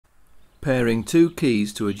Pairing two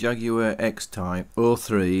keys to a Jaguar X-type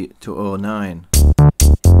 03 to 09.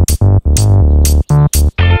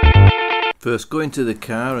 First, go into the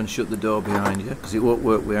car and shut the door behind you, because it won't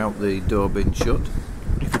work without the door being shut.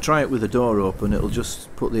 If you try it with the door open, it'll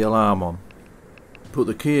just put the alarm on. Put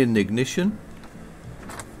the key in the ignition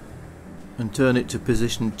and turn it to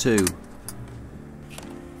position 2.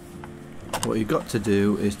 What you've got to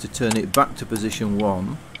do is to turn it back to position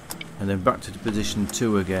 1 and then back to position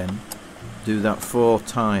 2 again. Do that 4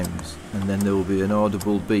 times and then there will be an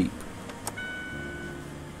audible beep.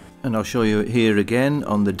 And I'll show you it here again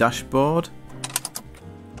on the dashboard.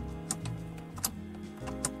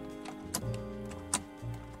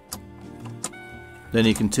 Then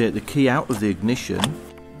you can take the key out of the ignition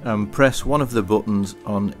and press one of the buttons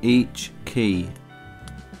on each key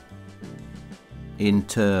in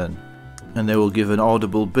turn, and they will give an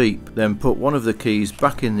audible beep. Then put one of the keys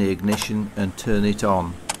back in the ignition and turn it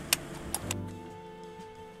on,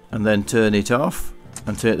 and then turn it off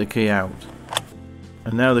and take the key out.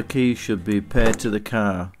 And now the key should be paired to the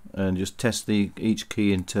car, and just test each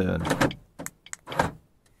key in turn.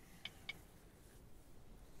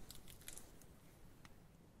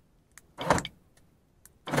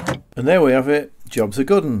 And there we have it. Job's a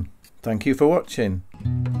good 'un. Thank you for watching.